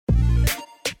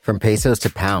From pesos to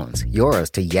pounds,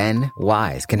 euros to yen,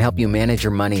 Wise can help you manage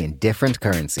your money in different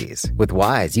currencies. With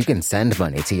Wise, you can send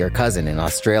money to your cousin in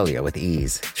Australia with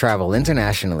ease, travel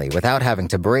internationally without having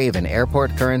to brave an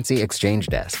airport currency exchange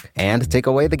desk, and take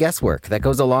away the guesswork that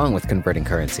goes along with converting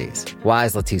currencies.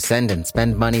 Wise lets you send and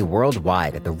spend money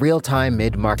worldwide at the real-time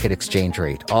mid-market exchange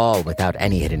rate, all without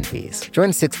any hidden fees.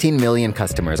 Join 16 million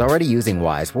customers already using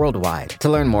Wise worldwide. To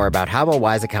learn more about how a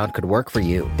Wise account could work for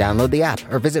you, download the app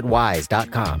or visit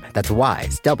wise.com. That's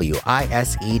Wise,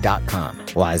 WISE.com.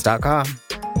 Wise.com.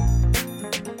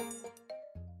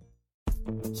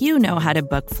 You know how to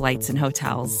book flights and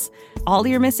hotels. All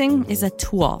you're missing is a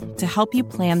tool to help you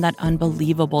plan that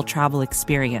unbelievable travel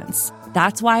experience.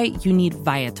 That's why you need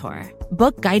Viator.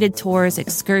 Book guided tours,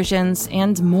 excursions,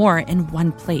 and more in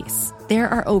one place. There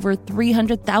are over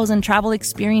 300,000 travel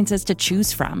experiences to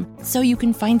choose from, so you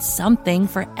can find something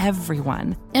for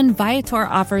everyone. And Viator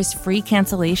offers free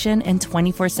cancellation and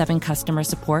 24/7 customer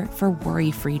support for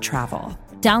worry-free travel.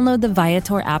 Download the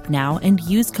Viator app now and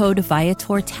use code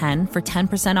Viator10 for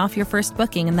 10% off your first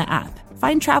booking in the app.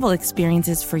 Find travel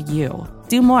experiences for you.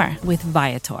 Do more with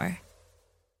Viator.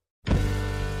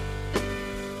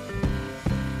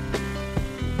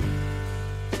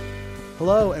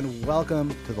 Hello and welcome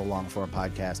to the Longform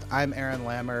Podcast. I'm Aaron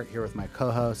Lammer here with my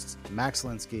co-hosts Max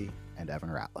Linsky and Evan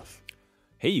Ratliff.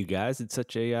 Hey, you guys. It's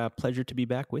such a pleasure to be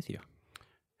back with you.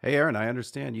 Hey, Aaron, I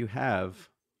understand you have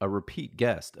a repeat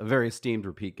guest, a very esteemed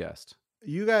repeat guest.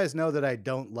 You guys know that I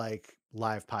don't like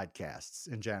live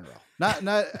podcasts in general.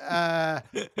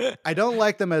 I don't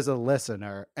like them as a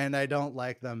listener, and I don't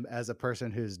like them as a person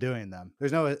who's doing them.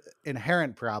 There's no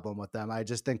inherent problem with them. I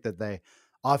just think that they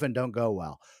often don't go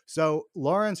well. So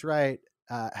Lawrence Wright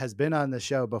has been on the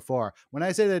show before. When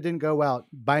I say that it didn't go well,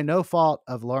 by no fault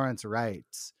of Lawrence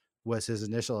Wright's was his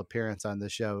initial appearance on the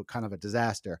show kind of a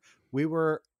disaster. We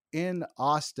were in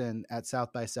Austin at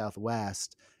South by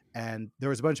Southwest, and there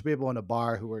was a bunch of people in a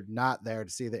bar who were not there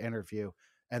to see the interview,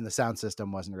 and the sound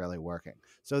system wasn't really working.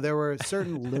 So there were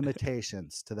certain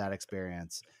limitations to that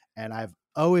experience, and I've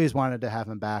always wanted to have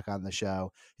him back on the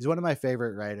show. He's one of my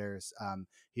favorite writers.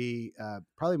 He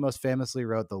probably most famously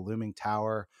wrote The Looming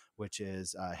Tower, which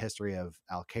is a history of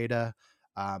Al-Qaeda,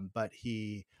 but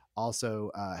he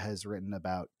also has written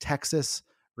about Texas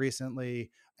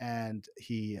recently, and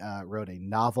he wrote a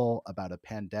novel about a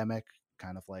pandemic,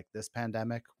 kind of like this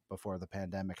pandemic, before the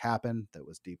pandemic happened, that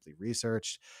was deeply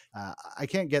researched. I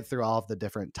can't get through all of the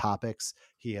different topics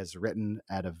he has written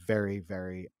at a very,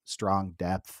 very strong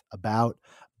depth about,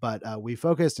 but we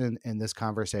focused in this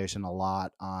conversation a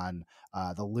lot on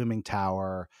the Looming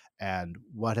Tower and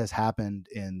what has happened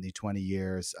in the 20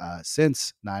 years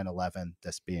since 9/11,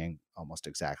 this being almost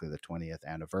exactly the 20th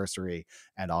anniversary,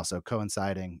 and also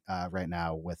coinciding right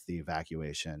now with the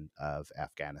evacuation of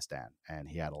Afghanistan. And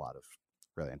he had a lot of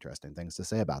really interesting things to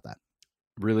say about that.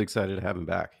 Really excited to have him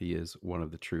back. He is one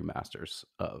of the true masters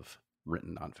of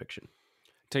written nonfiction.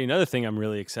 Tell you another thing I'm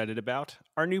really excited about,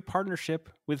 our new partnership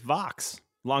with Vox.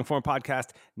 Longform Podcast,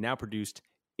 now produced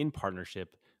in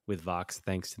partnership with Vox.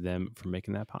 Thanks to them for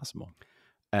making that possible.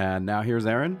 And now here's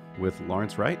Aaron with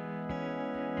Lawrence Wright.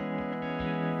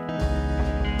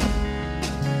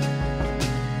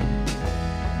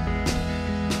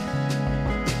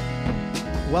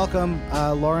 Welcome,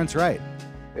 Lawrence Wright.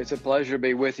 It's a pleasure to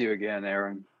be with you again,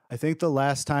 Aaron. I think the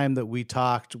last time that we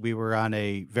talked, we were on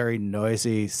a very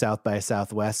noisy South by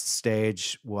Southwest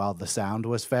stage while the sound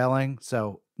was failing.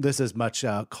 So this is much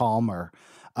calmer.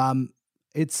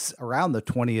 It's around the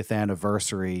 20th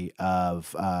anniversary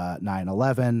of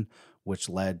 9/11, which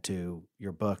led to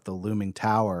your book, The Looming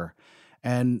Tower.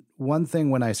 And one thing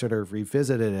when I sort of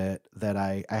revisited it that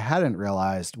I hadn't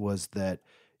realized was that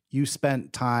you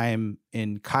spent time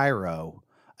in Cairo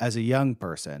as a young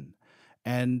person.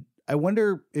 And I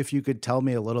wonder if you could tell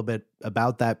me a little bit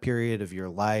about that period of your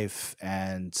life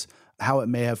and how it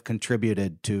may have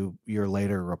contributed to your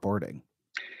later reporting.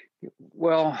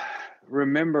 Well,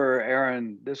 remember,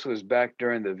 Aaron, this was back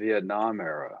during the Vietnam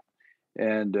era.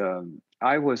 And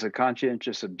I was a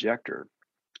conscientious objector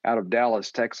out of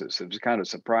Dallas, Texas. It was kind of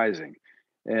surprising.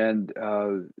 And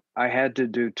I had to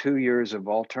do 2 years of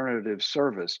alternative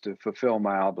service to fulfill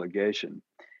my obligation.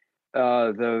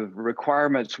 The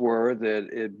requirements were that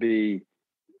it be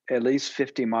at least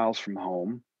 50 miles from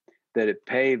home, that it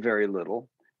pay very little,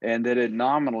 and that it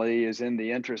nominally is in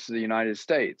the interest of the United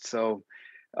States. So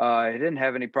I didn't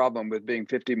have any problem with being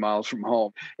 50 miles from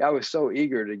home. I was so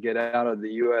eager to get out of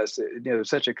the U.S. It was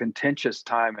such a contentious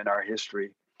time in our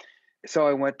history. So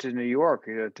I went to New York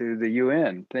to the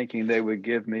UN, thinking they would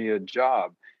give me a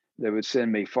job that would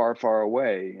send me far, far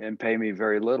away and pay me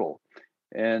very little.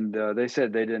 And they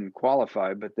said they didn't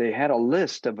qualify, but they had a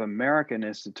list of American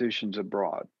institutions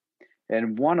abroad.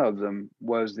 And one of them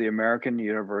was the American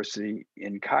University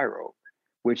in Cairo,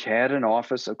 which had an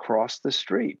office across the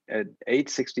street at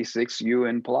 866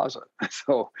 UN Plaza.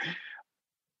 So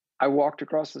I walked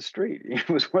across the street. It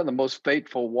was one of the most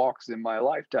fateful walks in my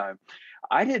lifetime.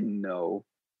 I didn't know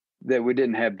that we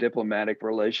didn't have diplomatic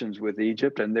relations with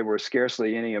Egypt, and there were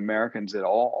scarcely any Americans at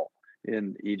all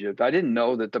in Egypt. I didn't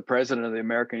know that the president of the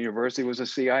American University was a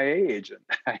CIA agent.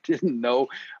 I didn't know,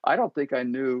 I don't think I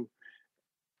knew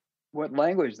what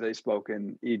language they spoke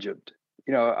in Egypt.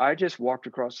 I just walked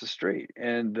across the street,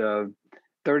 and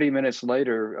 30 minutes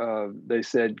later, they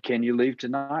said, "Can you leave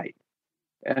tonight?"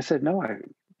 And I said, "No, I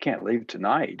can't leave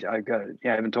tonight. I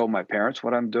haven't told my parents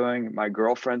what I'm doing. My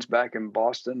girlfriend's back in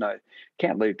Boston. I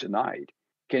can't leave tonight.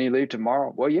 Can you leave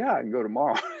tomorrow?" "Well, yeah, I can go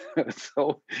tomorrow."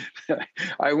 So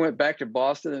I went back to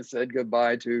Boston and said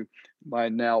goodbye to my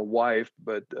now wife,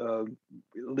 but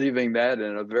leaving that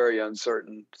in a very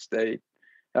uncertain state.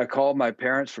 I called my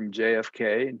parents from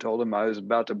JFK and told them I was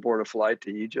about to board a flight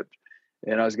to Egypt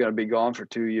and I was going to be gone for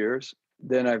 2 years.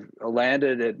 Then I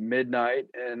landed at midnight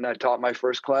and I taught my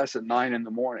first class at 9 in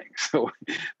the morning. So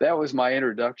that was my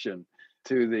introduction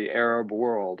to the Arab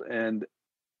world. And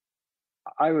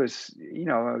I was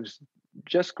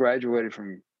just graduated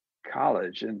from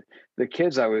college, and the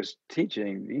kids I was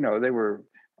teaching, they were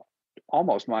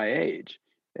almost my age.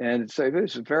 And so it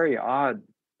was a very odd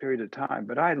period of time,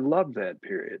 but I loved that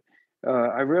period.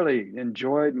 I really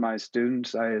enjoyed my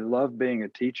students. I loved being a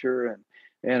teacher,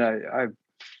 and I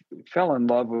fell in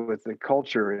love with the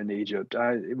culture in Egypt.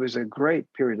 It was a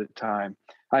great period of time.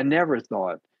 I never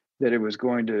thought that it was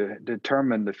going to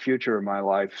determine the future of my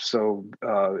life so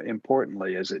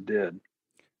importantly as it did.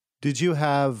 Did you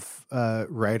have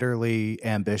writerly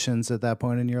ambitions at that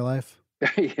point in your life?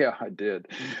 Yeah, I did.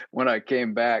 When I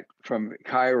came back from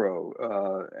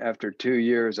Cairo after 2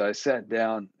 years, I sat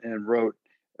down and wrote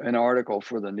an article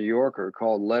for the New Yorker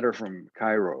called "Letter from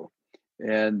Cairo."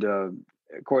 And of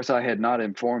course, I had not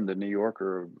informed the New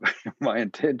Yorker of my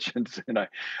intentions, and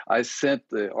I sent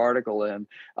the article in.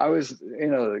 I was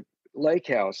in a lake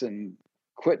house in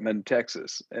Quitman,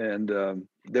 Texas, and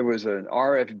there was an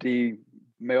RFD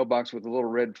mailbox with a little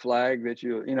red flag that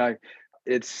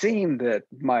it seemed that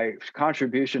my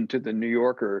contribution to the New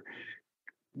Yorker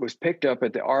was picked up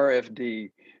at the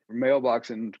RFD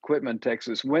mailbox in Quitman,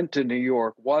 Texas, went to New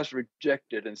York, was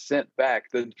rejected, and sent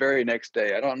back the very next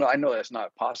day. I don't know. I know that's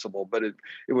not possible, but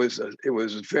it was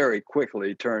very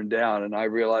quickly turned down, and I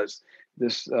realized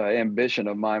this ambition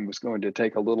of mine was going to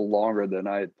take a little longer than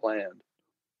I had planned.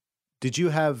 Did you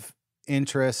have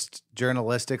interest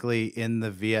journalistically in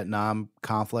the Vietnam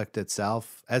conflict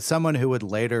itself? As someone who would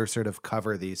later sort of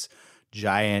cover these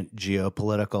giant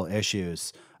geopolitical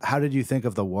issues, how did you think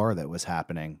of the war that was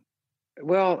happening?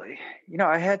 Well,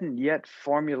 I hadn't yet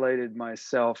formulated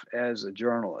myself as a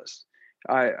journalist.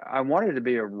 I wanted to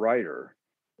be a writer,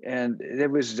 and there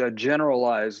was a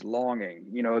generalized longing,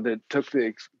 that took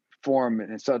the form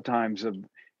and sometimes of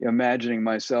imagining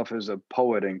myself as a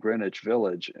poet in Greenwich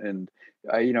Village. And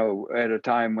at a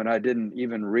time when I didn't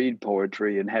even read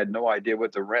poetry and had no idea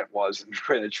what the rent was in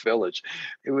Greenwich Village,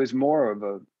 it was more of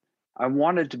I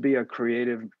wanted to be a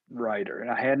creative writer,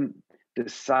 and I hadn't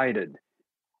decided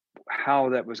how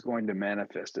that was going to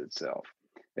manifest itself.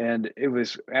 And it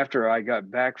was after I got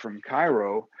back from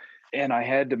Cairo and I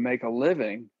had to make a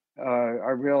living,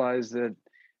 I realized that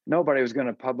nobody was going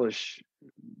to publish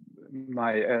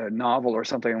my novel or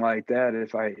something like that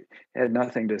if I had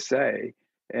nothing to say.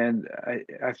 And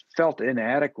I felt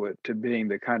inadequate to being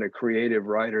the kind of creative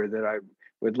writer that I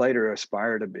would later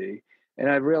aspire to be. And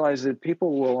I realized that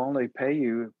people will only pay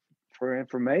you for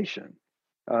information.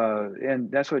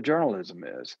 And that's what journalism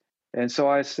is. And so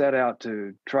I set out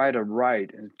to try to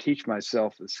write and teach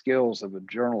myself the skills of a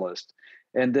journalist.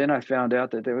 And then I found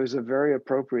out that there was a very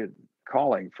appropriate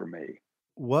calling for me.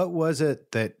 What was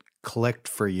it that clicked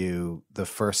for you the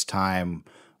first time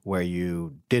where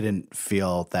you didn't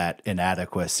feel that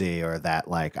inadequacy or that,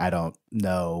 like, I don't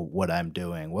know what I'm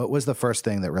doing? What was the first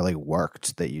thing that really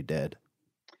worked that you did?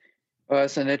 Well,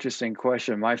 that's an interesting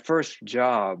question. My first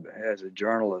job as a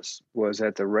journalist was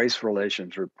at the Race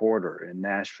Relations Reporter in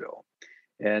Nashville.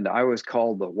 And I was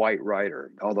called the white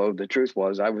writer, although the truth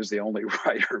was I was the only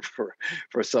writer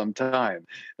for some time.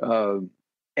 And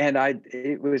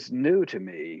it was new to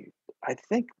me. I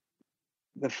think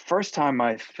the first time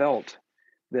I felt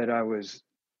that I was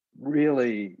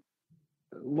really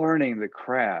learning the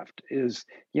craft is,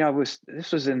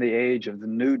 this was in the age of the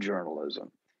new journalism.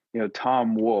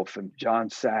 Tom Wolfe and John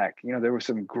Sack, there were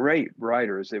some great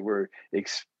writers that were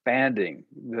expanding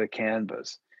the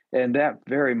canvas. And that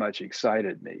very much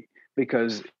excited me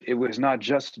because it was not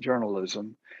just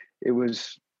journalism, it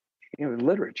was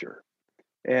literature.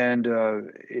 And,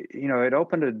 it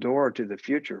opened a door to the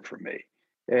future for me.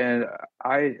 And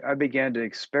I began to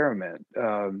experiment.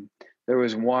 There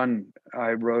was one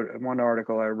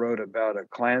article I wrote about a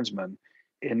Klansman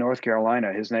in North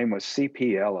Carolina. His name was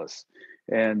C.P. Ellis.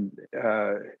 And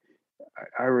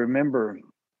I remember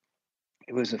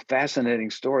it was a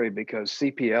fascinating story because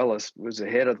C.P. Ellis was the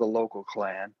head of the local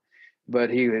Klan, but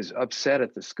he was upset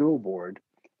at the school board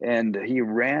and he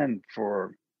ran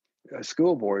for a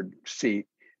school board seat,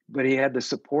 but he had the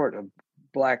support of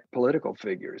Black political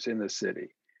figures in the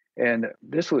city. And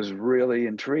this was really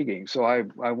intriguing. So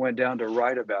I went down to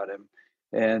write about him.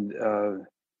 And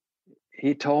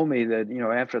he told me that,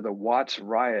 after the Watts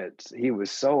riots, he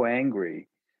was so angry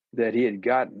that he had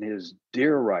gotten his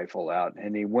deer rifle out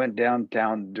and he went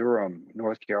downtown Durham,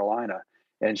 North Carolina,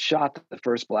 and shot the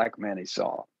first Black man he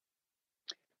saw.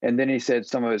 And then he said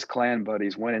some of his Klan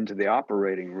buddies went into the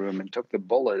operating room and took the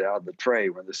bullet out of the tray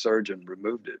when the surgeon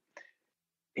removed it.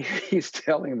 He's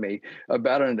telling me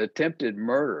about an attempted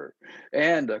murder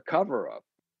and a cover-up,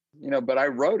 but I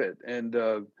wrote it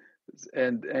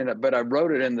but I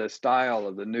wrote it in the style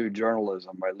of the new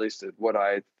journalism, or at least what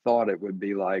I thought it would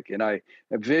be like. And I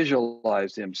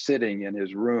visualized him sitting in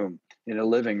his room, in a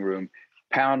living room,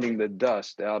 pounding the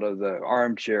dust out of the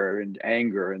armchair in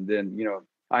anger. And then,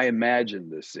 I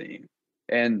imagined the scene.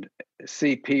 And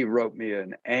CP wrote me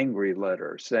an angry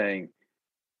letter saying,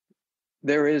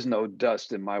 "There is no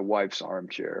dust in my wife's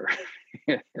armchair."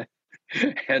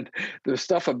 And the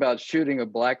stuff about shooting a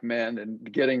Black man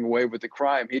and getting away with the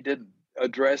crime, he didn't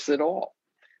address at all.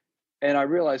 And I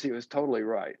realized he was totally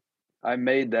right. I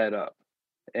made that up.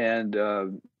 And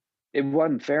it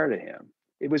wasn't fair to him.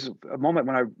 It was a moment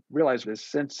when I realized this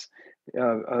sense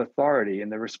of authority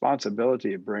and the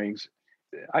responsibility it brings.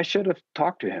 I should have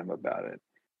talked to him about it.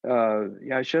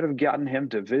 I should have gotten him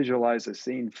to visualize the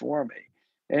scene for me.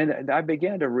 And I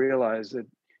began to realize that,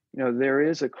 there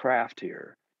is a craft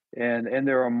here. And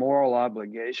there are moral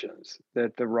obligations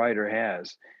that the writer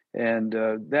has. And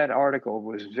that article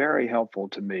was very helpful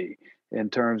to me in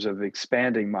terms of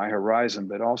expanding my horizon,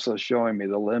 but also showing me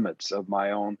the limits of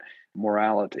my own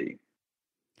morality.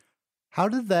 How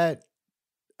did that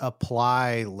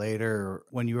apply later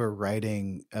when you were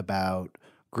writing about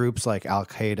groups like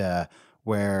Al-Qaeda,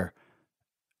 where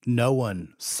no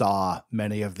one saw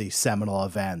many of these seminal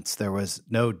events? There was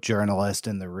no journalist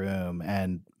in the room,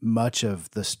 and much of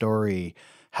the story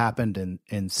happened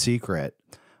in secret.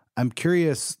 I'm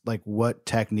curious, what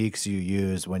techniques you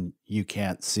use when you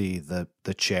can't see the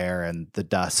chair and the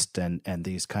dust and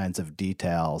these kinds of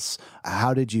details.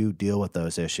 How did you deal with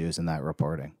those issues in that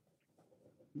reporting?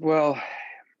 Well,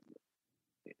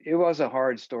 it was a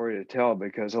hard story to tell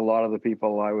because a lot of the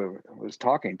people I was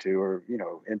talking to are,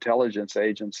 intelligence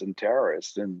agents and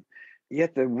terrorists. And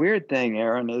yet the weird thing,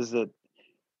 Aaron, is that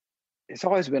it's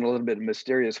always been a little bit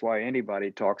mysterious why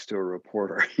anybody talks to a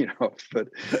reporter, but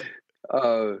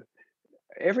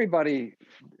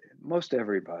most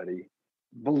everybody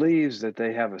believes that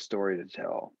they have a story to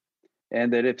tell.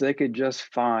 And that if they could just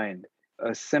find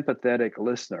a sympathetic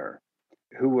listener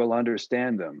who will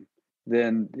understand them,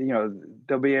 then,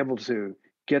 they'll be able to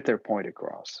get their point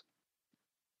across.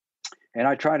 And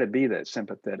I try to be that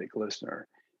sympathetic listener.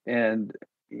 And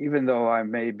even though I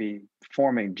may be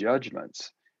forming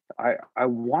judgments, I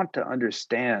want to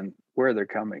understand where they're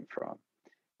coming from.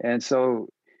 And so,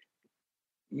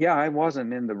 I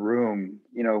wasn't in the room,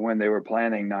 when they were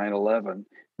planning 9/11,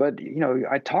 but,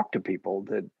 I talked to people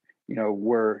that,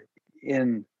 were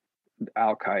in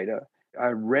Al-Qaeda. I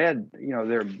read,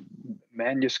 their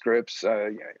manuscripts.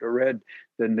 I read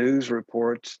the news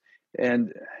reports.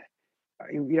 And,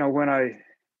 when I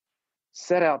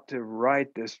set out to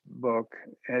write this book,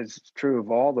 as true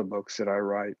of all the books that I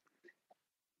write,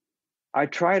 I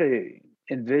try to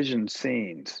envision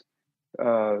scenes.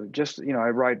 I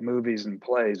write movies and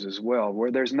plays as well,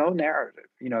 where there's no narrative.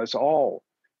 It's all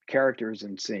characters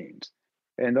and scenes.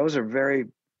 And those are very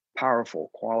powerful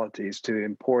qualities to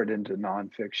import into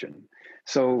nonfiction.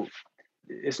 So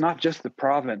it's not just the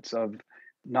province of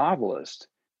novelists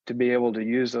to be able to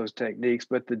use those techniques,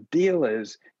 but the deal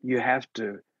is you have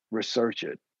to research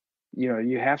it.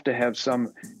 You have to have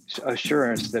some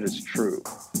assurance that it's true.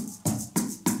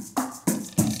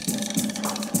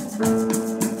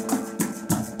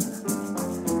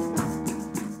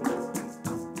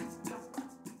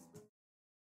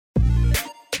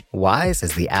 Wise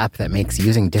is the app that makes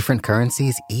using different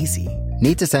currencies easy.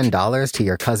 Need to send dollars to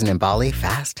your cousin in Bali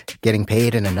fast? Getting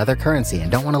paid in another currency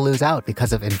and don't want to lose out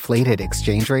because of inflated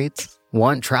exchange rates?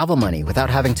 Want travel money without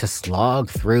having to slog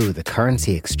through the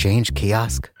currency exchange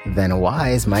kiosk? Then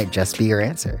Wise might just be your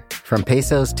answer. From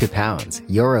pesos to pounds,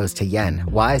 euros to yen,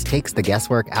 Wise takes the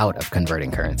guesswork out of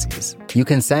converting currencies. You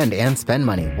can send and spend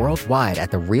money worldwide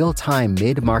at the real-time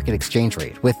mid-market exchange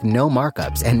rate with no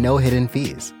markups and no hidden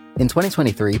fees. In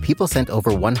 2023, people sent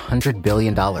over $100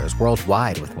 billion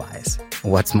worldwide with Wise.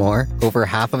 What's more, over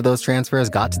half of those transfers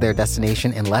got to their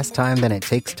destination in less time than it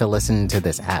takes to listen to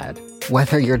this ad.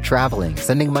 Whether you're traveling,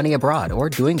 sending money abroad, or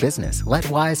doing business, let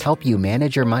Wise help you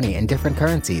manage your money in different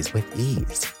currencies with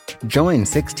ease. Join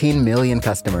 16 million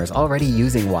customers already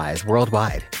using Wise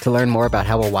worldwide. To learn more about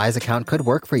how a Wise account could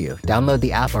work for you, download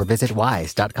the app or visit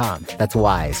wise.com. That's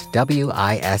Wise,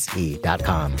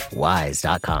 WISE.com.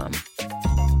 Wise.com.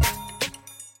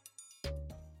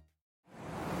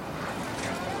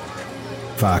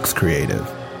 Fox Creative.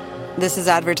 This is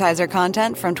advertiser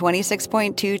content from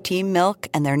 26.2 Team Milk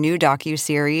and their new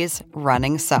docuseries,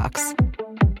 Running Sucks.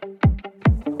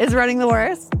 Is running the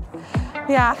worst?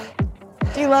 Yeah.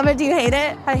 Do you love it? Do you hate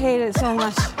it? I hate it so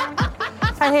much.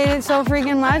 I hate it so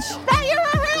freaking much. That you're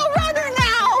a real runner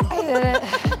now! I hate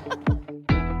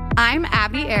it. I'm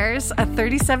Abby Ayers, a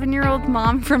 37-year-old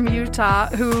mom from Utah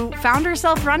who found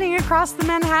herself running across the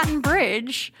Manhattan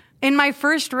Bridge in my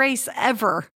first race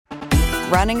ever.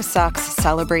 Running Sucks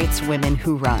celebrates women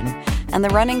who run and the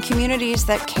running communities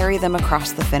that carry them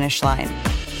across the finish line.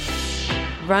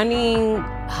 Running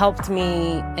helped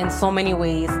me in so many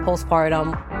ways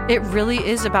postpartum. It really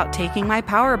is about taking my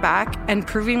power back and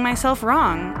proving myself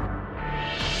wrong.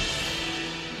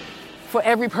 For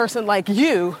every person like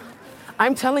you,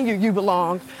 I'm telling you you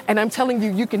belong, and I'm telling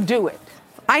you you can do it.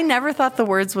 I never thought the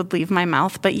words would leave my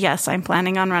mouth, but yes, I'm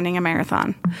planning on running a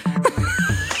marathon.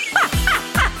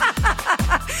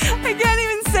 I can't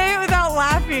even say it without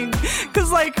laughing,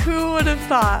 because, who would have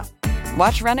thought?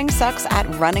 Watch Running Sucks at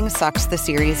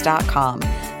runningsuckstheseries.com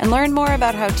and learn more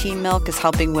about how Team Milk is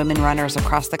helping women runners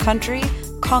across the country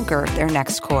conquer their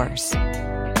next course.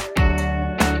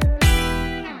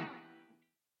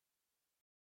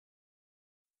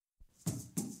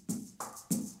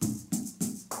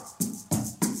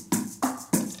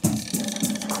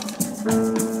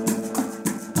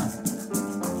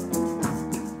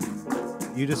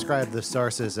 You described the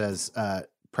sources as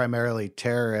primarily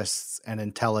terrorists and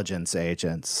intelligence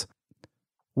agents.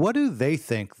 What do they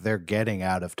think they're getting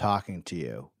out of talking to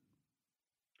you?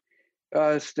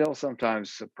 It's still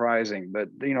sometimes surprising, but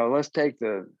let's take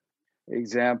the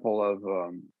example of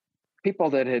people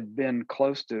that had been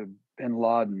close to bin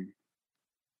Laden.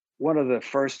 One of the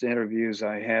first interviews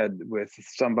I had with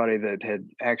somebody that had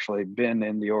actually been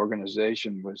in the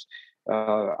organization was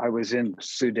I was in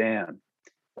Sudan.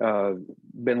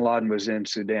 Bin Laden was in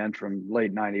Sudan from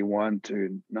late 91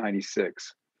 to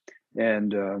 96.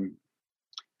 And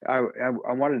I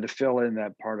wanted to fill in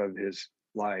that part of his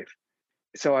life.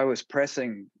 So I was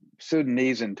pressing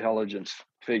Sudanese intelligence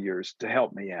figures to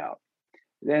help me out.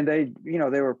 And they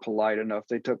were polite enough.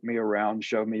 They took me around,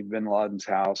 showed me bin Laden's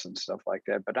house and stuff like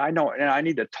that. But I know, and I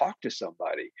need to talk to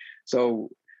somebody. So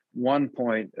one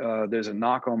point, there's a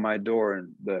knock on my door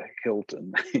in the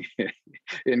Hilton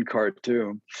in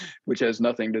Khartoum, which has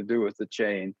nothing to do with the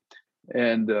chain.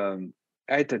 And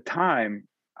at the time,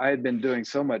 I had been doing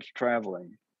so much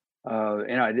traveling,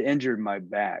 and I'd injured my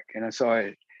back. And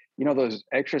so those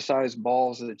exercise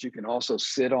balls that you can also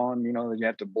sit on, that you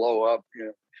have to blow up.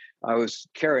 I was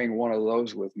carrying one of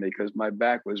those with me because my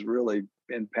back was really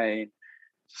in pain.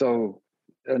 So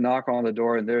a knock on the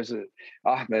door, and there's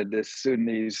Ahmed, this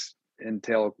Sudanese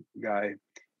intel guy,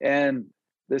 and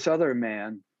this other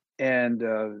man, and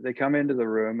they come into the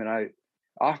room, and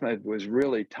Ahmed was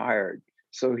really tired,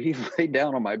 so he lay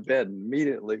down on my bed and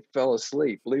immediately fell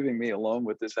asleep, leaving me alone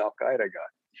with this Al Qaeda guy,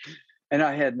 and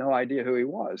I had no idea who he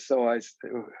was. So I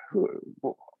said,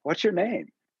 "What's your name?"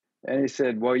 And he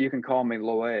said, "Well, you can call me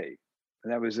Loay,"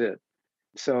 and that was it.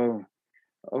 So,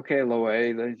 okay,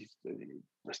 Loay,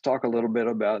 let's talk a little bit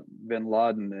about bin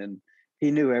Laden. And he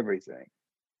knew everything.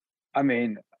 I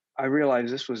mean, I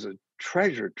realized this was a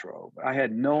treasure trove. I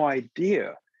had no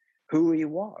idea who he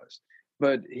was,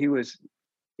 but he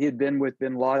had been with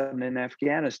bin Laden in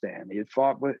Afghanistan. He had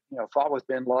fought with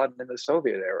bin Laden in the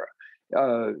Soviet era.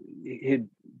 He'd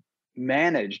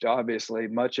managed, obviously,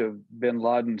 much of bin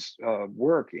Laden's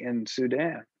work in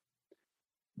Sudan,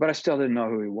 but I still didn't know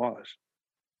who he was.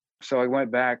 So I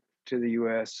went back to the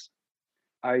U.S.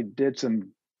 I did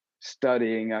some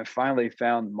studying. I finally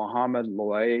found Mohammed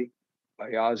Loay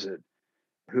Bayazid,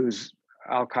 who's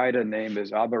al-Qaeda name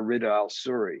is Abu Rida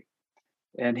al-Suri.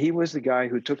 And he was the guy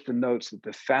who took the notes at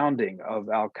the founding of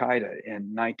al-Qaeda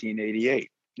in 1988.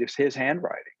 It's his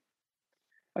handwriting.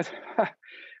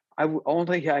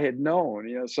 Only I had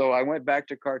known, so I went back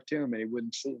to Khartoum and he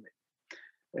wouldn't see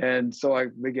me. And so I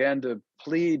began to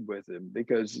plead with him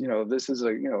because, this is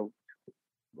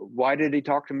why did he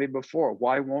talk to me before?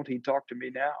 Why won't he talk to me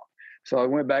now? So I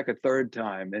went back a third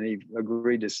time and he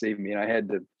agreed to see me. And I had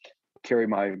to carry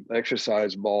my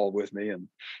exercise ball with me. And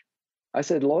I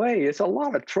said, Loé, it's a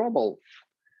lot of trouble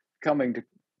coming to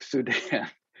Sudan.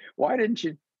 Why didn't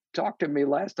you talk to me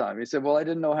last time? He said, well, I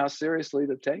didn't know how seriously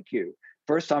to take you.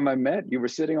 First time I met, you were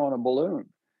sitting on a balloon.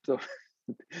 So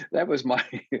that was my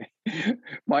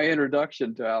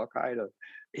introduction to al-Qaeda.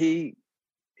 He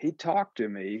talked to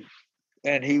me,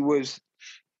 and he was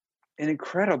an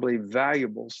incredibly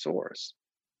valuable source.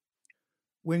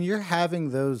 When you're having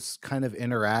those kind of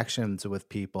interactions with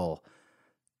people,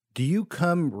 do you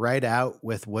come right out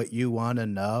with what you want to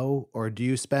know, or do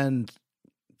you spend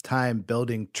time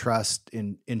building trust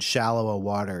in shallower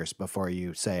waters before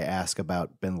you ask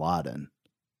about bin Laden?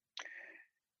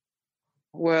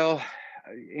 Well,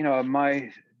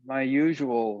 my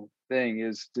usual thing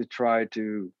is to try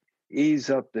to ease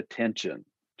up the tension,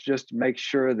 just make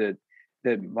sure that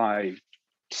my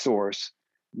source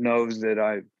knows that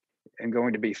I am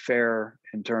going to be fair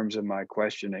in terms of my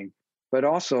questioning. But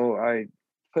also I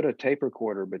put a tape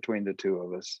recorder between the two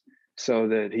of us so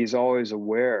that he's always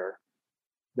aware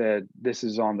that this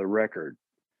is on the record.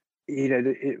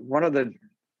 One of the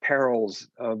perils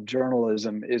of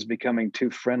journalism is becoming too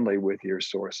friendly with your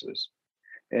sources.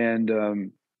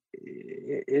 And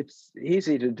it's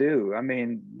easy to do. I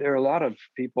mean, there are a lot of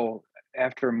people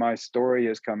after my story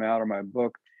has come out or my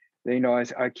book,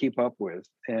 I keep up with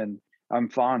and I'm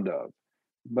fond of.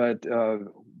 But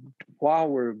while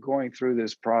we're going through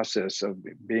this process of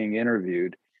being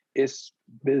interviewed, it's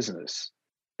business.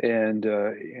 And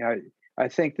I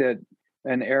think that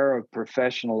an air of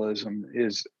professionalism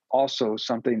is also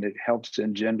something that helps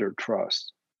engender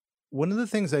trust. One of the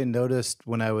things I noticed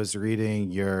when I was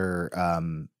reading your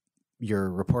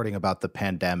reporting about the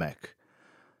pandemic,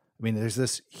 I mean, there's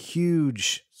this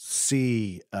huge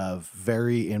sea of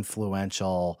very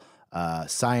influential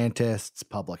scientists,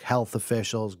 public health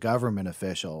officials, government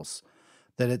officials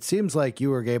that it seems like you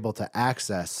were able to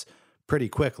access pretty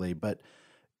quickly. But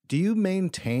do you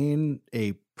maintain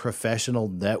a professional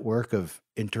network of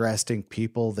interesting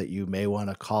people that you may want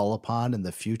to call upon in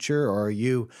the future, or are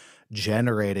you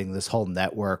generating this whole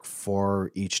network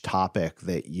for each topic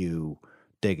that you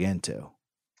dig into?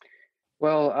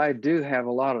 Well, I do have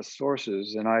a lot of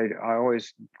sources, and I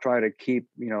always try to keep,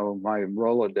 my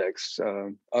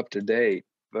Rolodex up to date,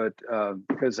 but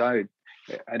because I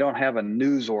don't have a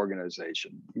news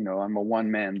organization, I'm a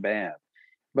one-man band.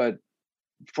 But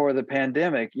for the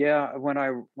pandemic, when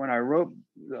I wrote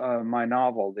my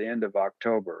novel, The End of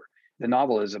October, the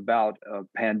novel is about a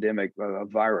pandemic, a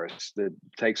virus that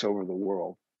takes over the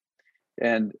world.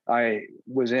 And I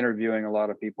was interviewing a lot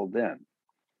of people then.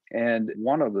 And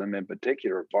one of them in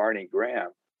particular, Barney Graham,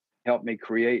 helped me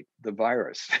create the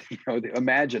virus,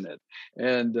 imagine it.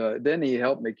 And then he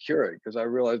helped me cure it because I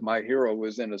realized my hero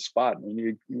was in a spot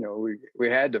and we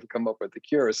had to come up with the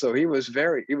cure. So he was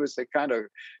the kind of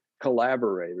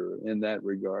collaborator in that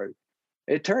regard.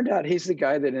 It turned out he's the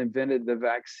guy that invented the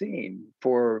vaccine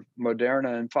for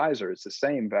Moderna and Pfizer. It's the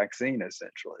same vaccine,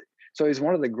 essentially. So he's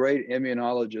one of the great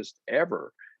immunologists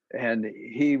ever. And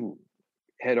he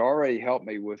had already helped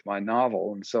me with my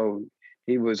novel. And so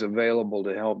he was available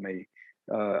to help me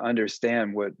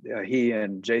understand what he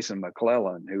and Jason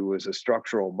McClellan, who was a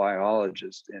structural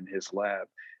biologist in his lab,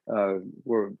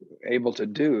 were able to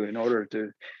do in order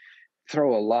to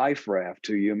throw a life raft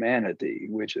to humanity,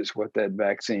 which is what that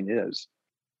vaccine is.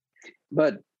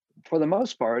 But for the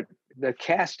most part, the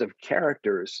cast of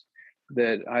characters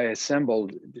that I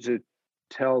assembled to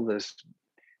tell this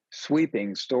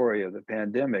sweeping story of the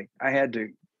pandemic, I had to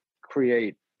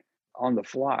create on the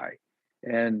fly.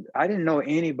 And I didn't know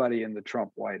anybody in the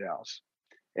Trump White House.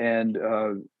 And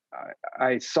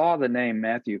I saw the name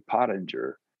Matthew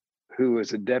Pottinger, who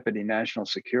was a deputy national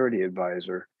security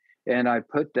advisor. And I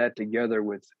put that together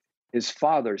with his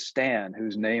father, Stan,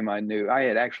 whose name I knew. I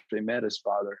had actually met his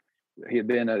father. He had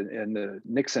been in the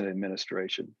Nixon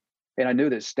administration. And I knew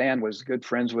that Stan was good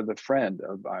friends with a friend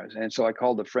of ours. And so I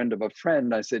called a friend of a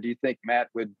friend. I said, do you think Matt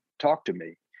would talk to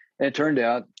me? And it turned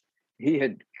out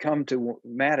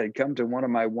Matt had come to one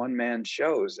of my one-man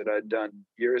shows that I'd done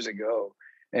years ago.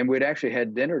 And we'd actually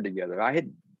had dinner together. I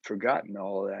had forgotten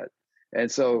all of that.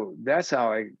 And so that's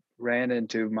how I ran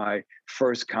into my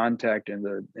first contact in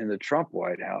the Trump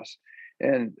White House.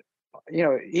 And,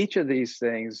 each of these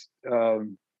things,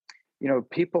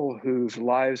 people whose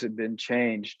lives have been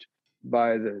changed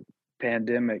by the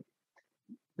pandemic,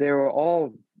 they were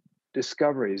all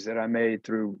discoveries that I made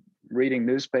through reading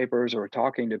newspapers or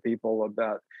talking to people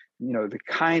about, the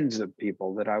kinds of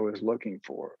people that I was looking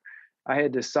for. I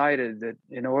had decided that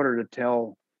in order to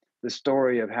tell the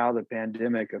story of how the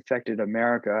pandemic affected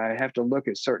America, I have to look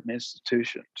at certain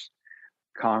institutions: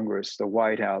 Congress, the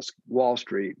White House, Wall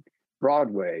Street,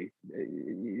 Broadway,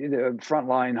 the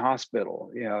Frontline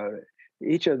Hospital.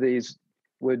 Each of these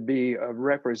would be a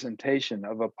representation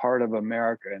of a part of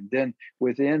America. And then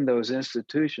within those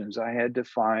institutions, I had to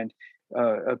find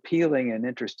appealing and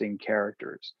interesting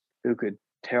characters who could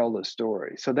tell the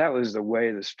story. So that was the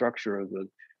way the structure of the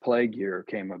Plague Year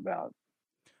came about.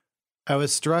 I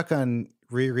was struck on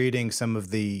rereading some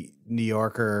of the New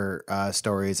Yorker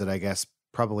stories that I guess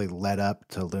probably led up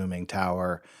to Looming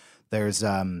Tower. There's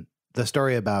the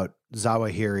story about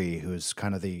Zawahiri, who's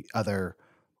kind of the other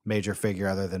major figure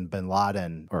other than bin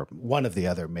Laden, or one of the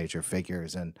other major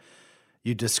figures. And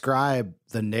you describe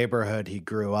the neighborhood he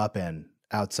grew up in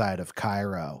outside of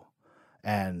Cairo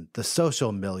and the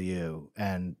social milieu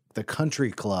and the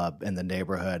country club in the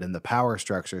neighborhood and the power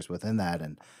structures within that.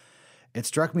 And it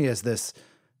struck me as this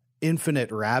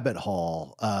infinite rabbit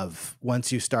hole of,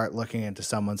 once you start looking into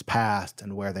someone's past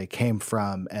and where they came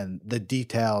from and the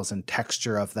details and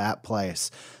texture of that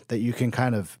place, that you can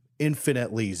kind of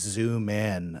infinitely zoom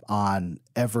in on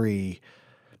every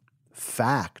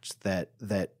fact that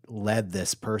led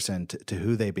this person to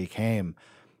who they became.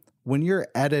 When you're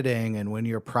editing and when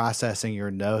you're processing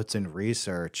your notes and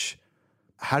research,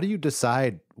 how do you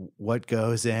decide what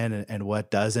goes in and what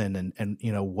doesn't, and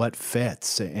what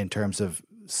fits in terms of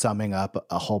summing up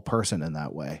a whole person in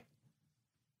that way?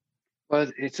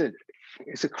 Well, it's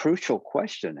a crucial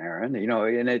question, Aaron,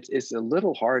 and it's a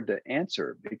little hard to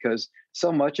answer because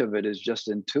so much of it is just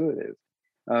intuitive.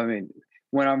 I mean,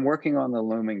 when I'm working on the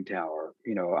Looming Tower,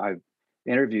 I've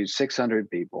interviewed 600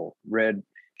 people, read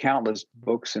countless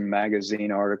books and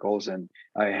magazine articles, and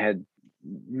I had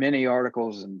many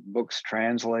articles and books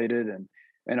translated,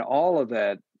 and all of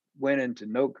that went into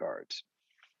note cards.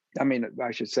 I mean,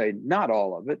 I should say not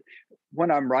all of it.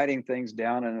 When I'm writing things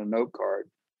down in a note card,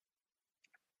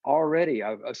 already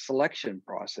a selection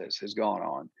process has gone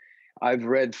on. I've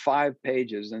read 5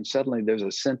 pages and suddenly there's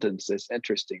a sentence that's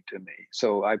interesting to me.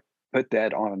 So I put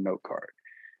that on a note card.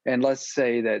 And let's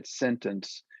say that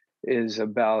sentence is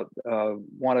about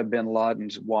one of bin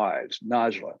Laden's wives,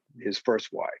 Najla, his first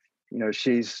wife.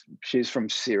 She's from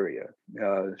Syria.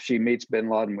 She meets bin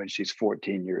Laden when she's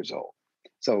 14 years old.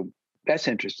 So that's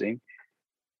interesting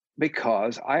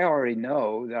because I already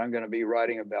know that I'm going to be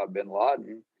writing about bin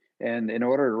Laden. And in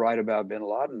order to write about bin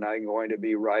Laden, I'm going to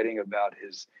be writing about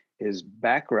his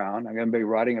background. I'm going to be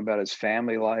writing about his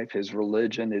family life, his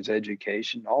religion, his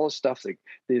education, all the stuff,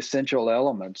 the essential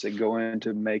elements that go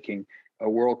into making a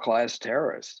world-class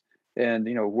terrorist. And,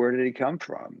 where did he come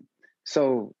from?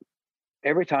 So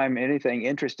every time anything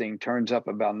interesting turns up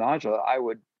about Najla, I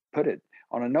would put it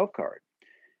on a note card.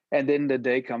 And then the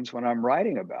day comes when I'm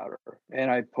writing about her and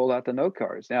I pull out the note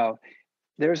cards. Now,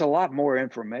 there's a lot more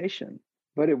information,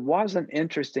 but it wasn't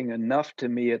interesting enough to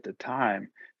me at the time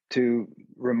to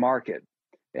remark it.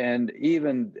 And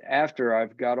even after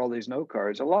I've got all these note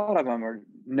cards, a lot of them are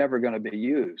never going to be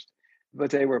used,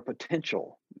 but they were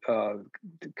potential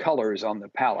colors on the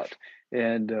palette.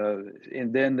 And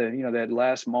then that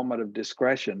last moment of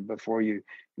discretion before you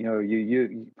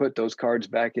put those cards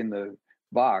back in the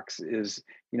box is,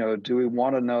 do we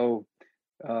want to know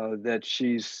that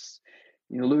she's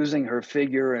losing her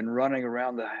figure and running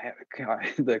around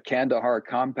the Kandahar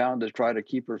compound to try to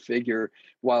keep her figure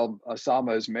while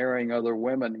Osama is marrying other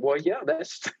women? Well, yeah,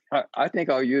 I think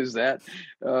I'll use that.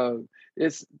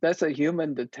 That's a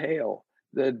human detail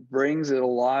that brings it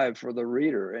alive for the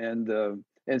reader,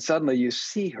 and suddenly you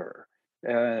see her,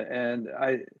 and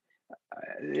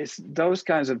it's those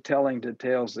kinds of telling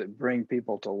details that bring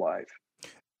people to life.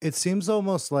 It seems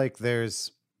almost like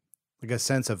there's like a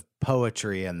sense of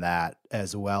poetry in that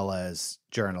as well as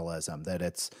journalism,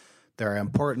 that there are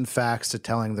important facts to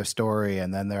telling the story,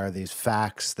 and then there are these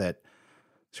facts that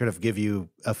sort of give you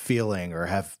a feeling or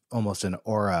have almost an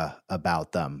aura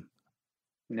about them.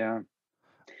 Yeah.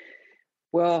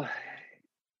 Well,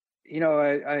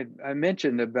 I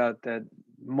mentioned about that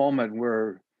moment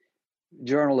where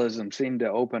journalism seemed to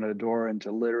open a door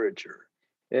into literature.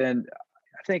 And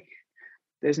I think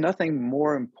there's nothing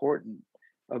more important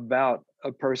about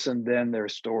a person than their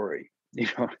story.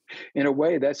 In a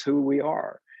way, that's who we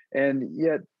are. And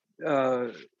yet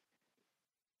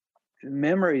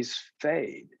memories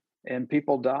fade and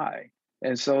people die.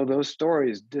 And so those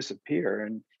stories disappear.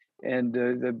 And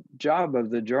the job of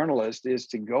the journalist is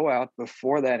to go out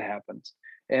before that happens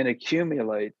and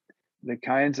accumulate the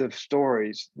kinds of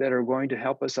stories that are going to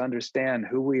help us understand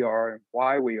who we are and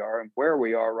why we are and where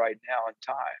we are right now in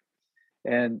time,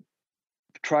 and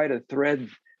try to thread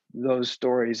those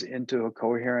stories into a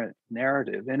coherent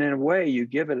narrative. And in a way, you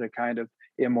give it a kind of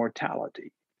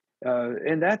immortality.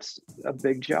 And that's a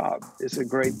big job. It's a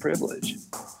great privilege.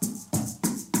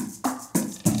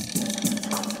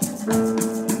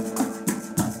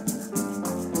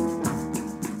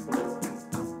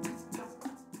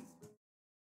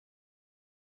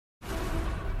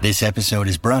 This episode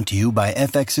is brought to you by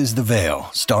FX's The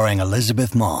Veil, starring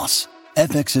Elizabeth Moss.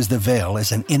 FX's The Veil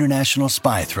is an international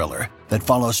spy thriller that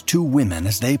follows two women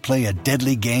as they play a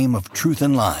deadly game of truth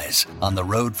and lies on the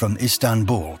road from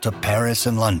Istanbul to Paris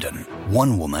and London.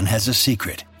 One woman has a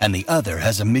secret, and the other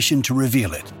has a mission to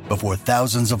reveal it before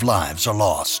thousands of lives are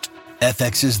lost.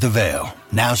 FX's The Veil,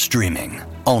 now streaming,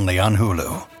 only on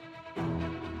Hulu.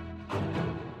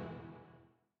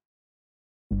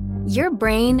 Your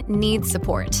brain needs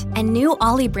support, and new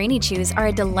Ollie Brainy Chews are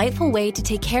a delightful way to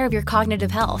take care of your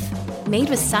cognitive health. Made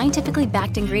with scientifically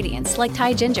backed ingredients like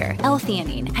Thai ginger,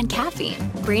 L-theanine, and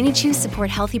caffeine, Brainy Chews support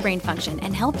healthy brain function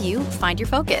and help you find your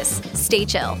focus, stay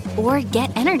chill, or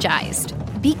get energized.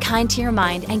 Be kind to your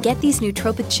mind and get these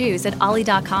nootropic chews at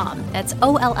ollie.com. That's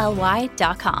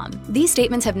OLLY.com. These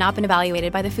statements have not been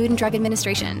evaluated by the Food and Drug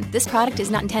Administration. This product is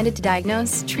not intended to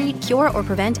diagnose, treat, cure, or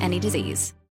prevent any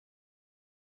disease.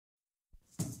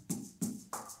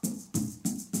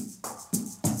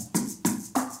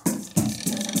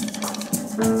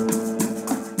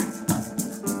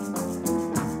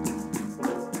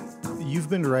 You've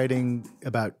been writing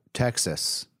about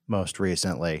Texas most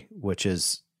recently, which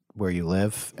is where you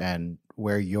live and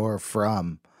where you're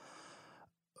from.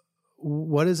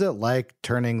 What is it like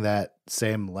turning that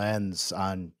same lens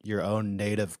on your own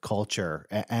native culture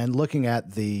and looking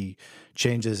at the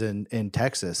changes in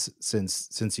Texas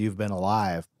since you've been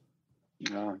alive?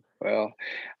 Well,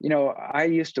 I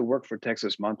used to work for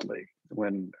Texas Monthly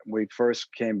when we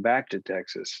first came back to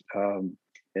Texas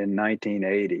in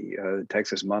 1980.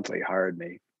 Texas Monthly hired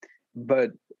me,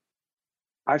 but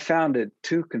I found it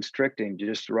too constricting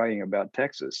just writing about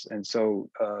Texas. And so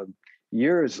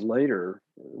years later,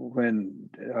 when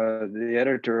the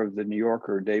editor of the New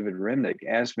Yorker, David Remnick,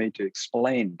 asked me to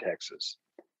explain Texas,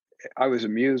 I was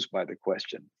amused by the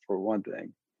question, for one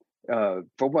thing.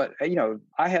 For what,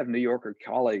 I have New Yorker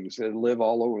colleagues that live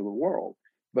all over the world,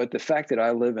 but the fact that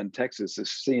I live in Texas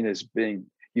is seen as being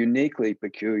uniquely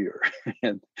peculiar.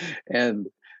 and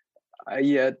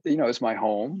yet, it's my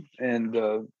home. And,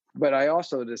 but I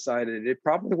also decided it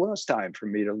probably was time for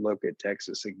me to look at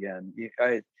Texas again.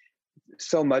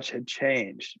 So much had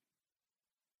changed.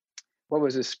 What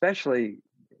was especially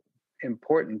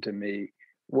important to me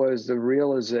was the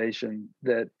realization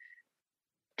that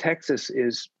Texas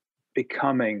is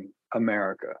becoming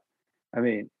America. I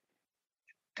mean,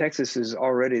 Texas is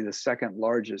already the second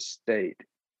largest state.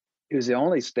 It was the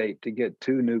only state to get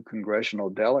 2 new congressional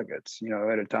delegates,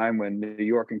 at a time when New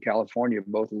York and California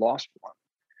both lost one.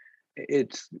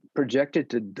 It's projected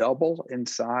to double in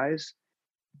size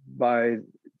by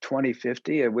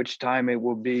 2050, at which time it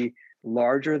will be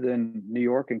larger than New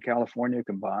York and California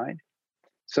combined.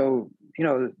 So,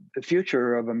 the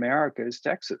future of America is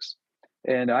Texas.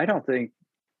 And I don't think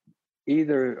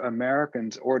either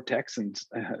Americans or Texans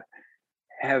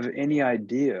have any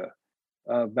idea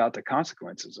about the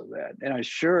consequences of that. And I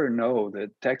sure know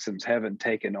that Texans haven't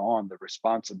taken on the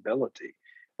responsibility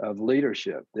of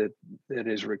leadership that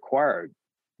is required.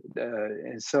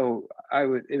 And so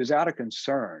it was out of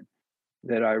concern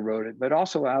that I wrote it, but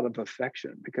also out of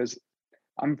affection, because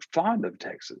I'm fond of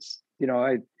Texas.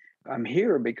 I'm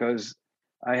here because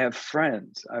I have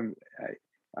friends.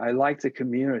 I like the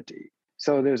community.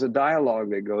 So there's a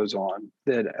dialogue that goes on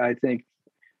that I think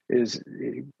is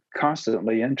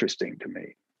constantly interesting to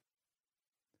me.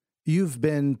 You've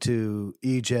been to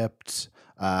Egypt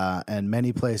and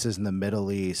many places in the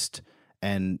Middle East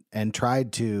and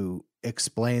tried to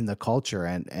explain the culture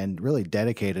and really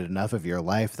dedicated enough of your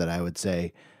life that I would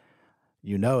say,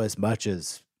 as much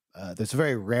as there's a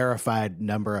very rarefied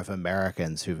number of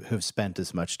Americans who've spent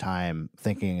as much time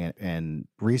thinking and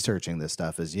researching this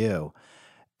stuff as you.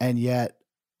 And yet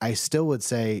I still would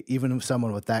say, even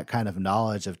someone with that kind of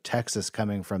knowledge of Texas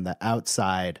coming from the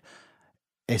outside,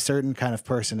 a certain kind of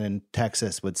person in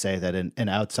Texas would say that an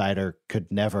outsider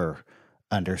could never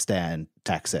understand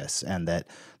Texas, and that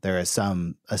there is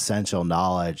some essential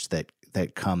knowledge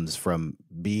that comes from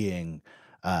being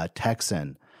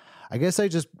Texan. I guess I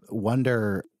just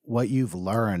wonder what you've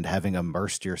learned having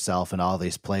immersed yourself in all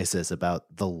these places about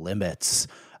the limits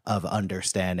of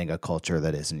understanding a culture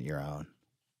that isn't your own.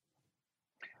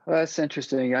 Well, that's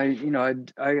interesting. I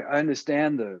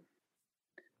understand the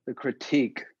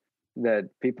critique that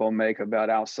people make about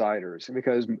outsiders,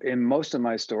 because in most of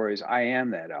my stories, I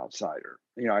am that outsider.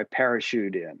 I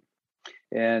parachute in.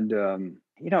 And,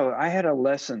 I had a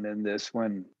lesson in this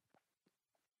when,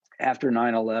 after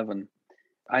 9/11,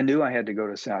 I knew I had to go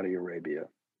to Saudi Arabia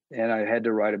and I had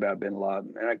to write about bin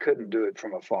Laden, and I couldn't do it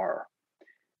from afar.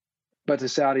 But the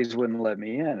Saudis wouldn't let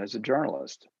me in as a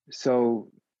journalist. So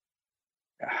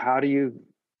how do you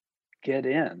get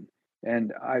in?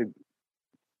 And I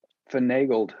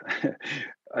finagled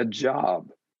a job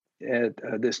at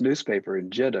this newspaper in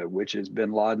Jeddah, which is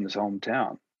bin Laden's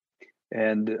hometown.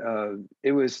 And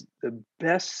it was the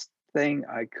best thing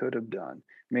I could have done.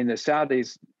 I mean, the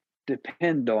Saudis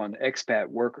depend on expat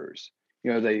workers.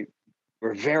 They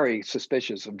were very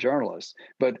suspicious of journalists,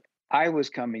 but I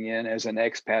was coming in as an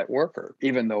expat worker,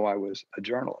 even though I was a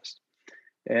journalist.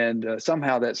 And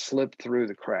somehow that slipped through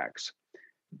the cracks.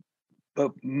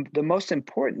 But the most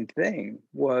important thing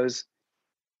was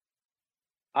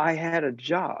I had a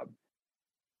job.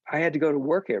 I had to go to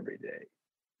work every day.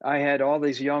 I had all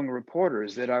these young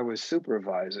reporters that I was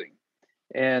supervising.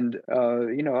 And,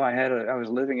 I was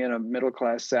living in a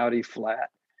middle-class Saudi flat.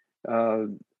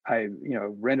 I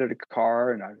rented a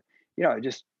car, and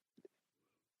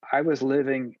I was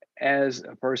living as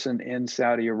a person in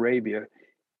Saudi Arabia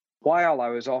while I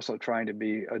was also trying to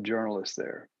be a journalist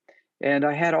there. And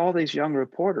I had all these young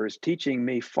reporters teaching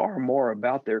me far more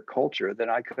about their culture than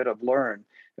I could have learned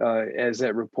as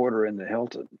that reporter in the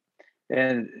Hilton.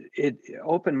 And it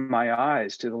opened my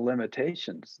eyes to the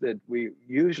limitations that we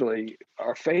usually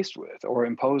are faced with or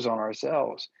impose on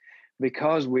ourselves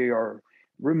because we are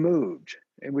removed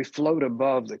and we float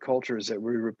above the cultures that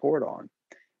we report on.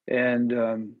 And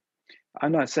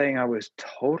I'm not saying I was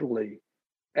totally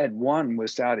at one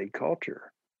with Saudi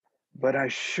culture, but I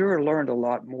sure learned a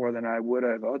lot more than I would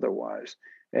have otherwise.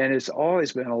 And it's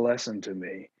always been a lesson to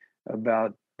me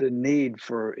about the need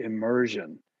for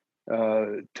immersion,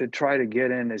 to try to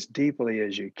get in as deeply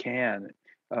as you can,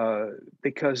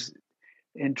 because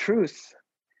in truth,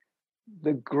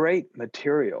 the great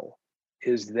material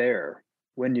is there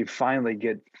when you finally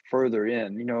get further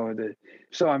in.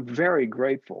 So I'm very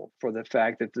grateful for the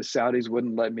fact that the Saudis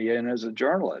wouldn't let me in as a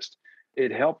journalist.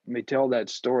 It helped me tell that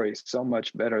story so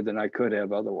much better than I could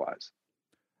have otherwise.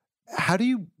 How do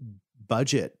you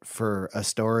budget for a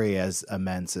story as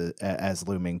immense as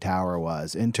Looming Tower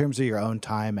was in terms of your own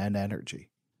time and energy?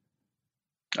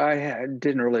 I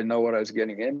didn't really know what I was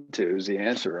getting into is the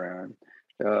answer,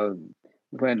 Aaron.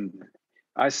 When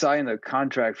I signed the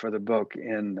contract for the book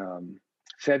in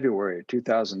February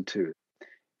 2002,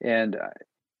 and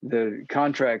the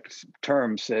contract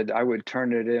term said I would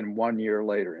turn it in 1 year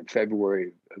later, in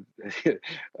February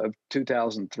of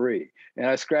 2003. And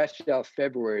I scratched out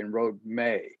February and wrote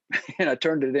May, and I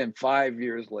turned it in 5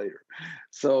 years later.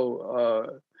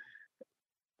 So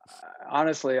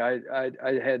honestly, I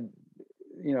had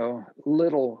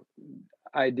little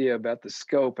idea about the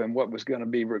scope and what was going to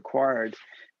be required,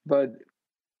 but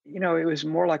it was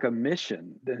more like a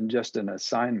mission than just an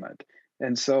assignment.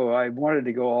 And so I wanted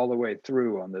to go all the way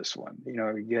through on this one,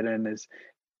 get in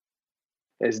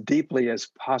as deeply as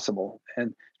possible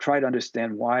and try to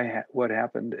understand why what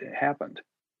happened.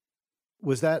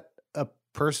 Was that a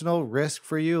personal risk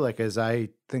for you? Like, as I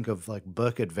think of like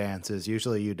book advances,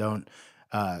 usually you don't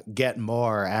get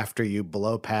more after you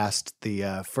blow past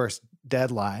the first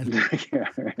deadline. Yeah.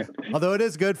 Although it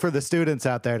is good for the students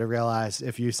out there to realize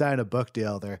if you sign a book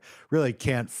deal, they really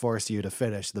can't force you to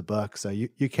finish the book. So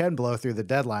you can blow through the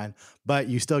deadline, but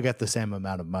you still get the same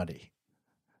amount of money.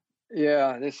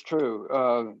 Yeah, that's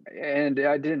true. And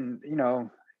I didn't know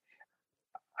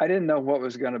what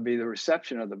was going to be the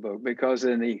reception of the book, because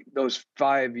in those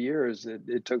 5 years that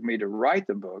it took me to write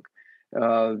the book,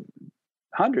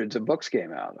 hundreds of books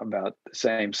came out about the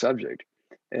same subject.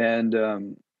 And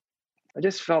I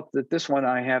just felt that this one,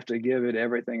 I have to give it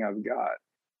everything I've got.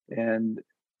 And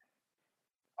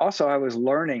also I was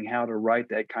learning how to write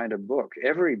that kind of book.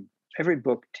 Every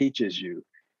book teaches you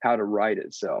how to write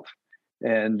itself.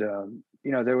 And,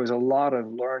 there was a lot of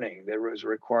learning that was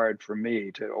required for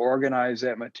me to organize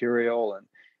that material.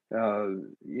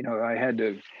 And, I had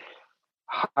to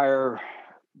hire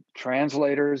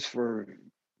translators for,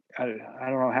 I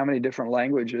don't know how many different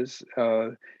languages.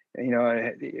 There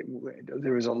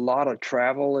was a lot of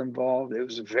travel involved. It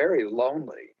was a very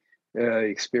lonely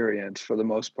experience for the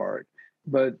most part.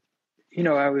 But,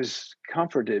 I was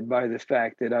comforted by the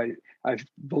fact that I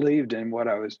believed in what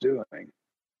I was doing.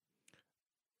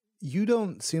 You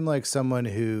don't seem like someone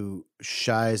who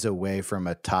shies away from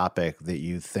a topic that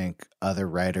you think other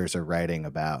writers are writing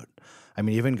about. I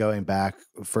mean, even going back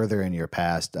further in your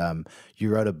past, you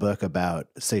wrote a book about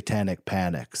satanic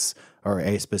panics, or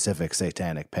a specific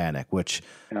satanic panic, which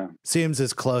seems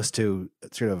as close to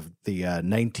sort of the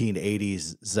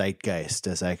 1980s zeitgeist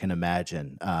as I can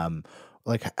imagine.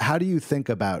 Like, how do you think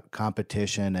about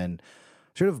competition and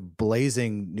sort of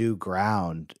blazing new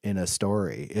ground in a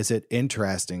story? Is it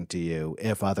interesting to you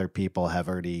if other people have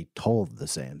already told the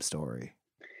same story?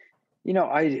 You know,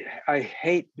 I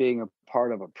hate being a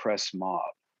part of a press mob.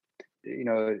 You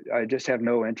know, I just have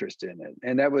no interest in it.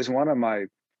 And that was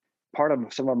part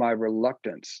of some of my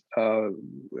reluctance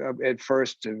at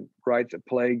first to write The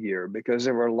Plague Year, because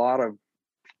there were a lot of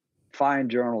fine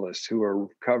journalists who were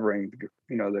covering,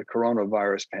 you know, the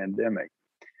coronavirus pandemic.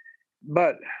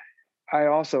 But I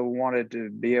also wanted to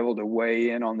be able to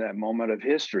weigh in on that moment of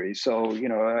history. So, you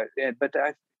know,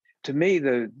 to me,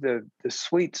 the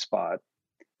sweet spot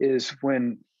is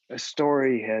when a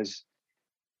story has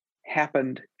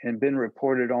happened and been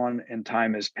reported on and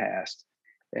time has passed.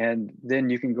 And then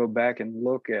you can go back and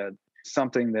look at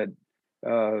something that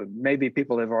maybe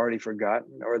people have already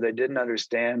forgotten or they didn't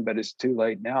understand, but it's too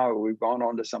late now. We've gone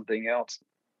on to something else.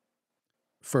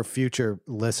 For future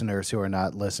listeners who are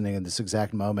not listening in this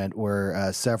exact moment,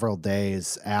 we're several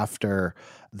days after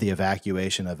the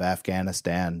evacuation of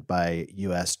Afghanistan by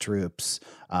U.S. troops.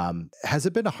 Has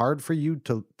it been hard for you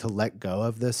to let go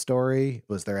of this story?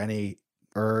 Was there any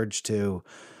urge to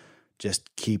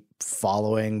just keep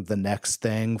following the next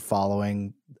thing,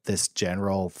 following this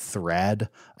general thread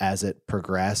as it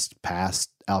progressed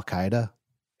past Al-Qaeda?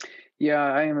 Yeah,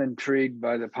 I am intrigued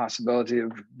by the possibility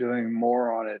of doing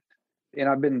more on it. And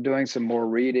I've been doing some more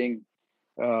reading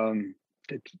to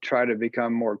try to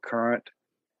become more current.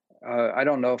 I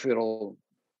don't know if it'll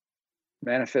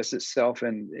manifest itself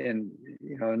in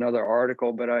you know, another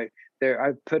article, but I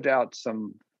put out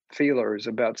some feelers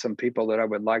about some people that I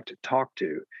would like to talk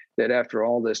to that after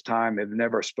all this time have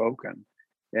never spoken.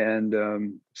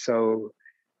 And so,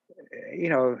 you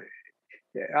know,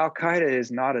 Al-Qaeda is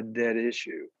not a dead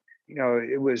issue. You know,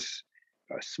 it was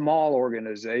a small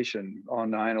organization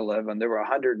on 9/11. There were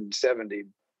 170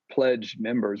 pledged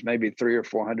members, maybe 300 or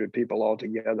 400 people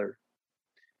altogether.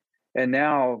 And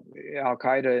now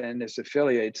Al-Qaeda and its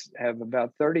affiliates have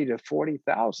about 30 to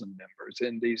 40,000 members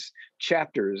in these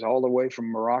chapters all the way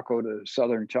from Morocco to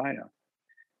southern China.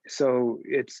 So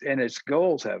its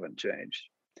goals haven't changed.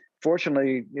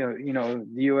 Fortunately, you know,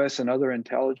 the U.S. and other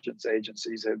intelligence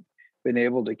agencies have been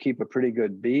able to keep a pretty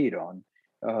good bead on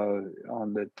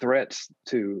the threats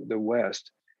to the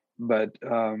West, but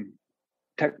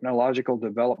technological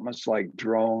developments like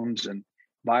drones and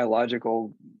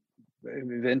biological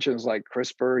inventions like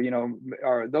CRISPR, you know,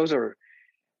 those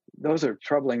are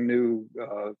troubling new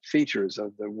features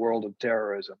of the world of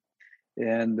terrorism,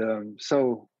 and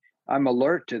so I'm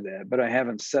alert to that, but I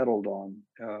haven't settled on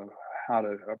how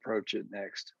to approach it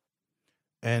next.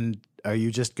 And are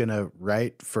you just going to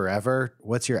write forever?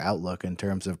 What's your outlook in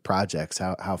terms of projects?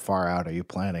 How far out are you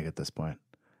planning at this point?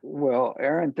 Well,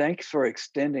 Aaron, thanks for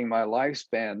extending my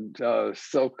lifespan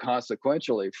so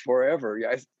consequentially. Forever.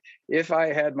 If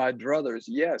I had my druthers,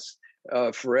 yes,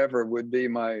 forever would be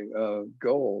my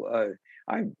goal.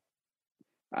 I'm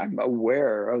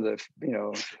aware of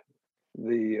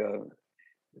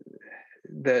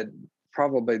that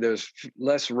probably there's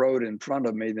less road in front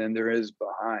of me than there is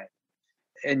behind.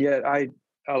 And yet I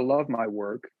love my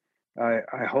work.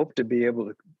 I hope to be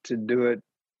able to do it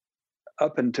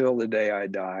up until the day I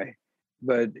die.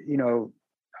 But, you know,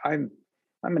 I'm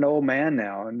an old man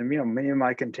now, and, you know, many of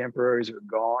my contemporaries are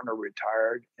gone or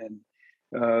retired.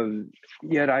 And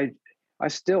yet I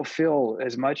still feel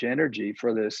as much energy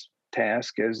for this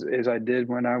task as I did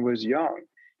when I was young.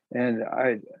 And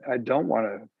I don't want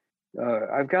to,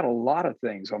 I've got a lot of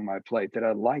things on my plate that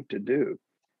I'd like to do,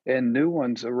 and new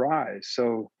ones arise.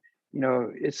 So, you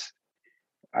know,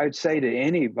 I'd say to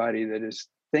anybody that is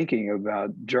thinking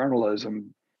about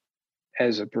journalism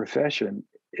as a profession,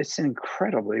 it's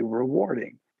incredibly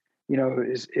rewarding. You know,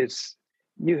 it's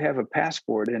you have a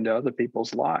passport into other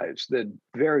people's lives that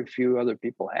very few other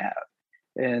people have.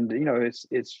 And, you know,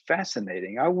 it's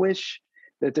fascinating. I wish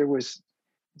that there was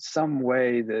some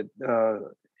way that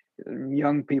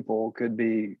young people could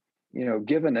be, you know,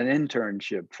 given an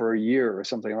internship for a year or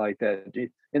something like that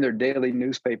in their daily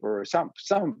newspaper, or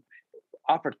some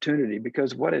opportunity,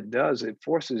 because what it does, it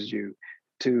forces you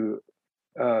to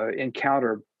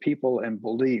encounter people and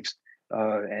beliefs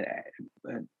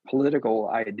and political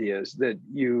ideas that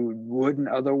you wouldn't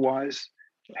otherwise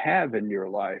have in your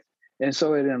life. And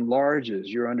so it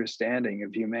enlarges your understanding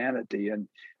of humanity. And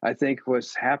I think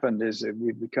what's happened is that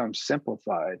we've become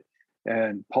simplified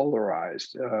and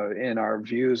polarized in our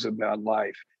views about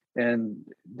life. And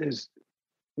there's,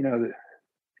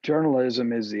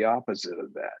 journalism is the opposite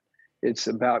of that. It's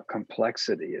about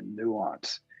complexity and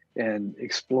nuance and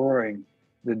exploring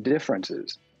the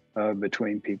differences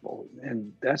between people.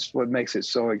 And that's what makes it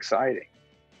so exciting.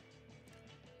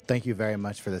 Thank you very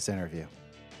much for this interview.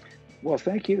 Well,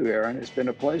 thank you, Aaron. It's been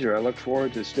a pleasure. I look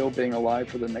forward to still being alive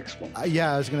for the next one.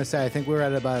 Yeah, I was going to say, I think we're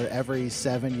at about every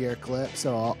 7-year clip.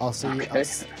 So I'll see you.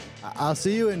 I'll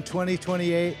see you in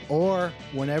 2028 or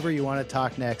whenever you want to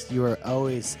talk next. You are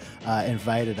always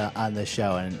invited on this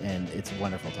show, and it's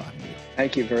wonderful talking to you.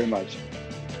 Thank you very much.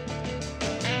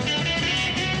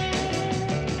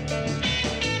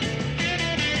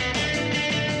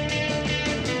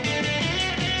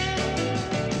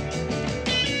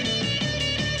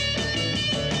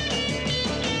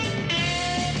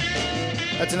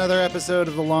 That's another episode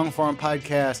of the Longform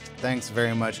Podcast. Thanks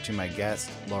very much to my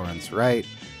guest, Lawrence Wright.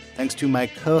 Thanks to my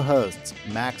co-hosts,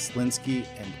 Max Linsky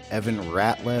and Evan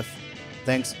Ratliff.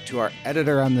 Thanks to our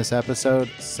editor on this episode,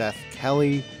 Seth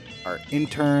Kelly. Our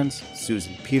interns,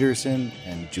 Susan Peterson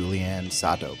and Julianne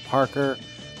Sato Parker.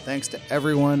 Thanks to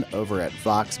everyone over at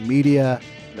Vox Media.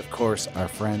 And of course, our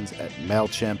friends at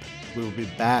MailChimp. We will be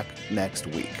back next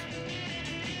week.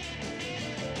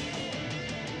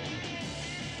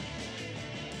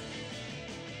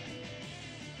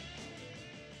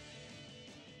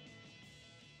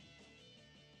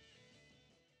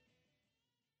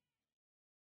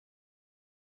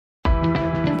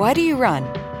 Why do you run?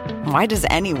 Why does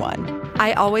anyone?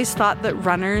 I always thought that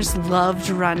runners loved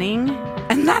running,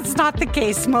 and that's not the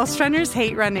case. Most runners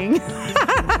hate running,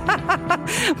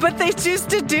 but they choose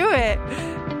to do it.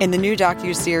 In the new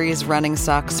docuseries Running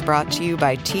Sucks, brought to you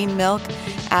by Teen Milk,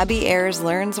 Abby Ayers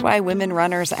learns why women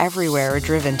runners everywhere are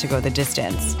driven to go the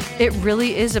distance. It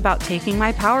really is about taking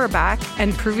my power back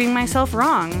and proving myself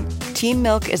wrong. Teen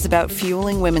Milk is about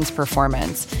fueling women's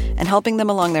performance and helping them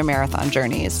along their marathon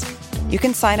journeys. You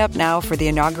can sign up now for the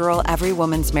inaugural Every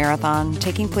Woman's Marathon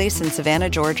taking place in Savannah,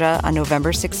 Georgia on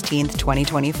November 16th,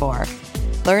 2024.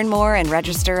 Learn more and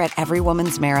register at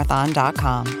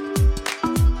everywomansmarathon.com.